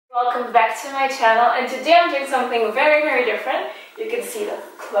Welcome back to my channel, and today I'm doing something very different. You can see the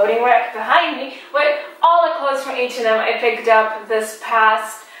clothing rack behind me with all the clothes from H&M I picked up this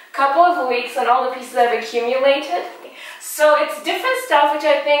past couple of weeks and all the pieces I've accumulated. So it's different stuff which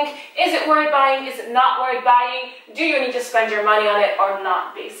I think, is it worth buying, is it not worth buying, do you need to spend your money on it or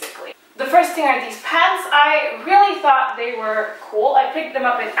not, basically. The first thing are these pants. I really thought they were cool. I picked them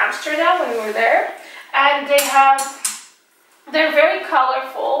up in Amsterdam when we were there, and they're very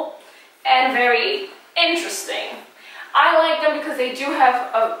colorful and very interesting. I like them because they do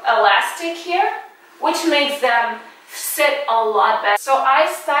have an elastic here, which makes them sit a lot better. So I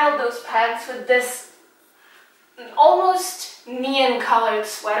styled those pants with this almost neon colored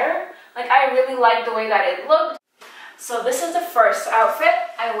sweater. Like, I really like the way that it looked. So this is the first outfit.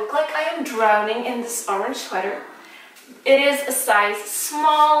 I look like I am drowning in this orange sweater. It is a size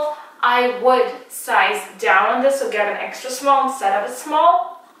small. I would size down on this, so get an extra small instead of a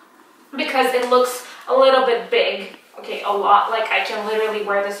small, because it looks a little bit big. Okay, a lot. Like, I can literally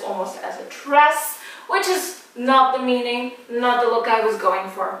wear this almost as a dress, which is not the meaning, not the look I was going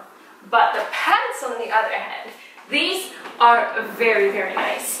for. But the pants, on the other hand, these are very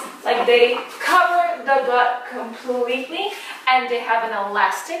nice. Like, they cover the butt completely, and they have an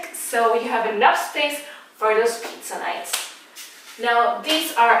elastic, so you have enough space for those pizza nights. Now,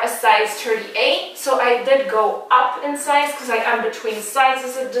 these are a size 38, so I did go up in size because I am between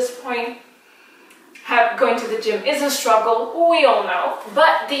sizes at this point. Going to the gym is a struggle, we all know,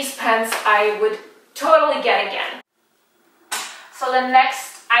 but these pants I would totally get again. So the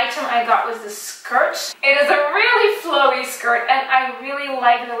next item I got was this skirt. It is a really flowy skirt, and I really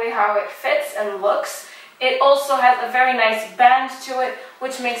like the way how it fits and looks. It also has a very nice band to it,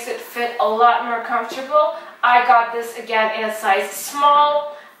 which makes it fit a lot more comfortable. I got this again in a size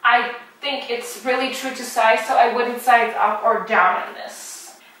small. I think it's really true to size, so I wouldn't size up or down in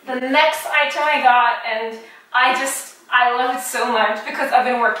this. The next item I got, and I love it so much because I've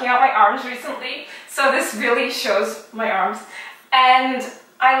been working out my arms recently, so this really shows my arms. And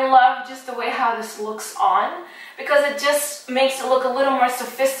I love just the way how this looks on, because it just makes it look a little more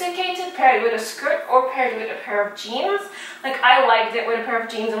sophisticated paired with a skirt or paired with a pair of jeans. Like, I liked it with a pair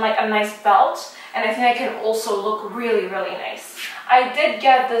of jeans and like a nice belt, and I think I can also look really nice. I did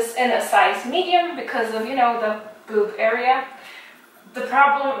get this in a size medium because of, you know, the boob area. The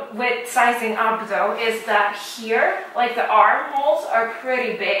problem with sizing up though is that here, like, the armholes are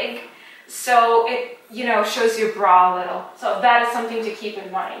pretty big, so it, you know, shows your bra a little. So that is something to keep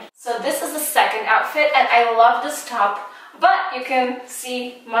in mind. So this is the second outfit, and I love this top, but you can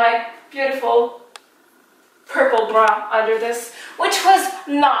see my beautiful purple bra under this, which was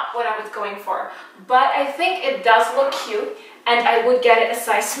not what I was going for. But I think it does look cute, and I would get it a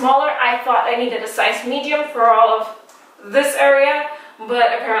size smaller. I thought I needed a size medium for all of this area,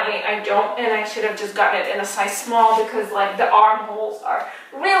 but apparently I don't, and I should have just gotten it in a size small because, like, the armholes are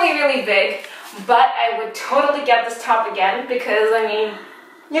really big. But I would totally get this top again because, I mean,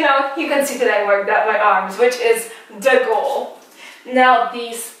 you know, you can see that I worked out my arms, which is the goal. Now,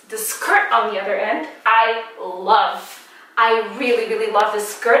 the skirt on the other end, I love. I really love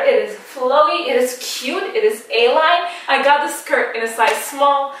this skirt. It is flowy, it is cute, it is A-line. I got the skirt in a size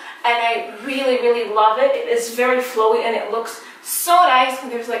small, and I really love it. It is very flowy, and it looks so nice when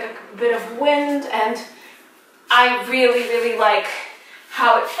there's like a bit of wind, and I really like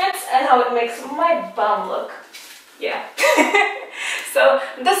how it fits and how it makes my bum look. Yeah. So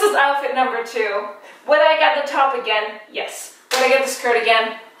this is outfit number 2. Would I get the top again? Yes. Would I get the skirt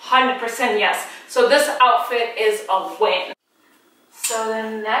again? 100% yes. So this outfit is a win. So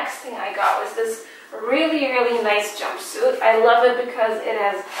the next thing I got was this really nice jumpsuit. I love it because it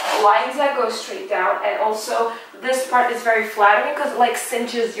has lines that go straight down, and also this part is very flattering because it like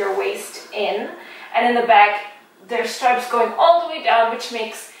cinches your waist in, and in the back there's stripes going all the way down, which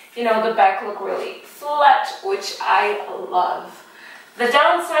makes, you know, the back look really flat, which I love. The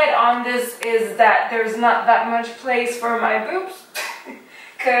downside on this is that there's not that much place for my boobs,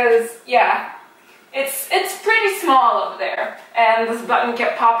 because yeah, it's pretty small up there, and this button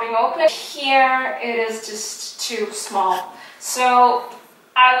kept popping open. Here it is just too small, so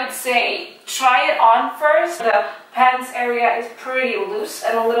I would say try it on first. The pants area is pretty loose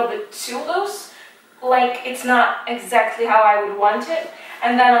and a little bit too loose. Like, it's not exactly how I would want it.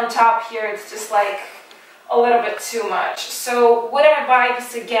 And then on top here, it's just like a little bit too much. So would I buy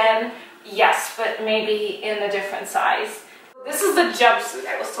this again? Yes, but maybe in a different size. This is the jumpsuit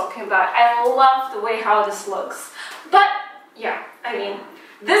I was talking about. I love the way how this looks. But yeah, I mean,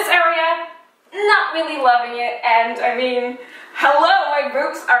 this area, not really loving it. And I mean, hello, my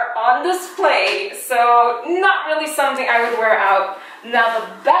boobs are on display. So not really something I would wear out. Now the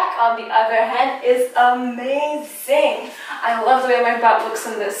back, on the other hand, is amazing. I love the way my butt looks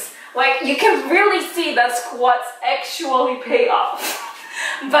in this. Like, you can really see that squats actually pay off.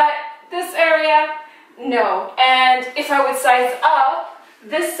 But this area, no. And if I would size up,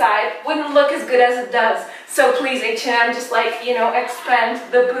 this side wouldn't look as good as it does. So please, H&M, just like, you know, expand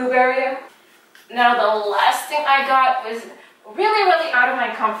the boob area. Now the last thing I got was really out of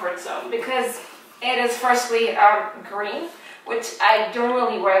my comfort zone, because it is firstly green, which I don't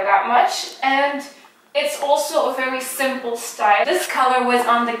really wear that much, and it's also a very simple style. This color was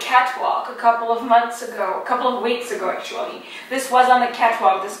on the catwalk a couple of weeks ago actually. This was on the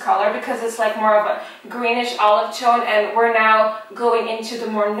catwalk, this color, because it's like more of a greenish olive tone, and we're now going into the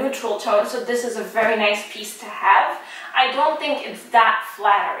more neutral tone, so this is a very nice piece to have. I don't think it's that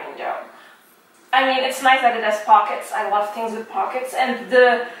flattering though. I mean, it's nice that it has pockets. I love things with pockets, and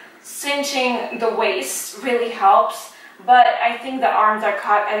the cinching the waist really helps, but I think the arms are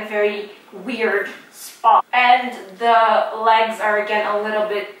caught at a very weird spot, and the legs are again a little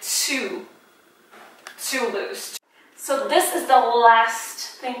bit too loose. So this is the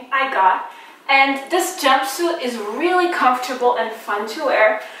last thing I got, and this jumpsuit is really comfortable and fun to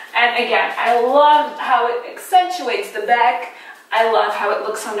wear, and again, I love how it accentuates the back. I love how it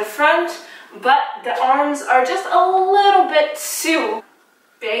looks on the front, but the arms are just a little bit too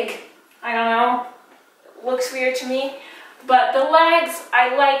big. I don't know, it looks weird to me. But the legs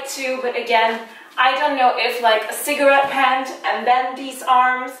I like too, but again, I don't know if like a cigarette pant and then these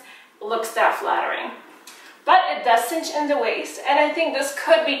arms looks that flattering. But it does cinch in the waist, and I think this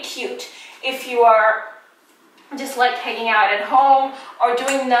could be cute if you are just like hanging out at home or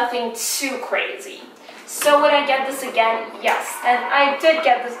doing nothing too crazy. So would I get this again? Yes, and I did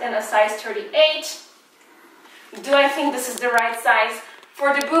get this in a size 38. Do I think this is the right size?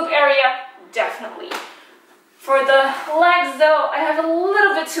 For the boob area, definitely. For the legs though, I have a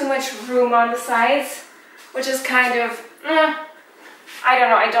little bit too much room on the sides, which is kind of, I don't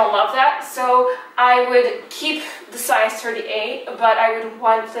know, I don't love that. So I would keep the size 38, but I would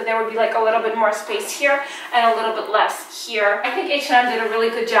want that there would be like a little bit more space here and a little bit less here. I think H&M did a really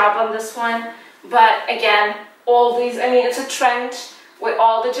good job on this one. But again, all these, I mean, it's a trend with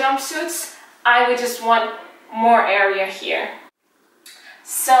all the jumpsuits. I would just want more area here.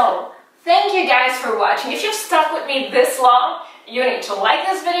 So, thank you guys for watching. If you've stuck with me this long, you need to like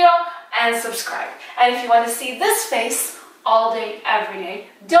this video and subscribe. And if you want to see this face all day, every day,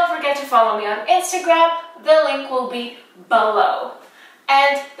 don't forget to follow me on Instagram. The link will be below.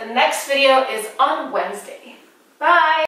 And the next video is on Wednesday. Bye!